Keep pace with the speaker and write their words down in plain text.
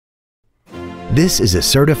This is a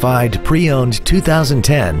certified pre-owned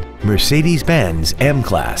 2010 Mercedes-Benz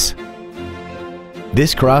M-Class.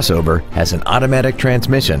 This crossover has an automatic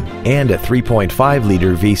transmission and a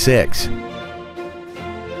 3.5-liter V6.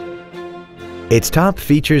 Its top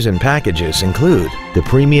features and packages include the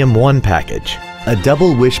Premium 1 package, a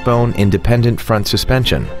double wishbone independent front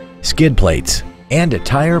suspension, skid plates, and a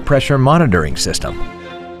tire pressure monitoring system.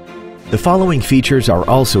 The following features are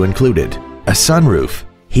also included: a sunroof,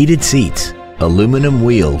 heated seats, aluminum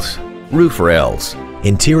wheels, roof rails,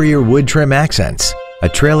 interior wood trim accents, a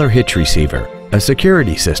trailer hitch receiver, a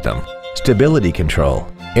security system, stability control,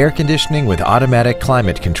 air conditioning with automatic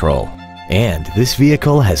climate control, and this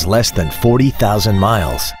vehicle has less than 40,000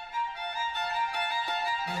 miles.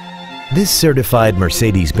 This certified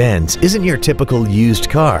Mercedes-Benz isn't your typical used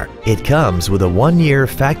car. It comes with a 1-year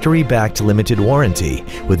factory-backed limited warranty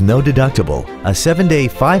with no deductible, a 7-day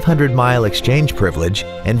 500-mile exchange privilege,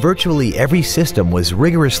 and virtually every system was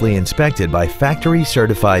rigorously inspected by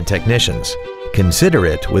factory-certified technicians. Consider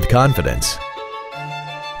it with confidence.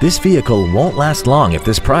 This vehicle won't last long at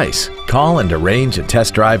this price. Call and arrange a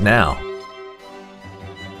test drive now.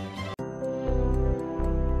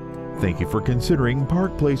 Thank you for considering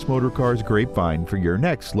Park Place Motorcars Grapevine for your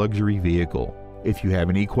next luxury vehicle. If you have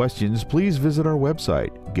any questions, please visit our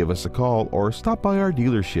website, give us a call, or stop by our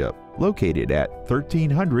dealership located at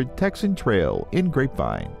 1300 Texan Trail in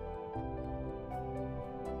Grapevine.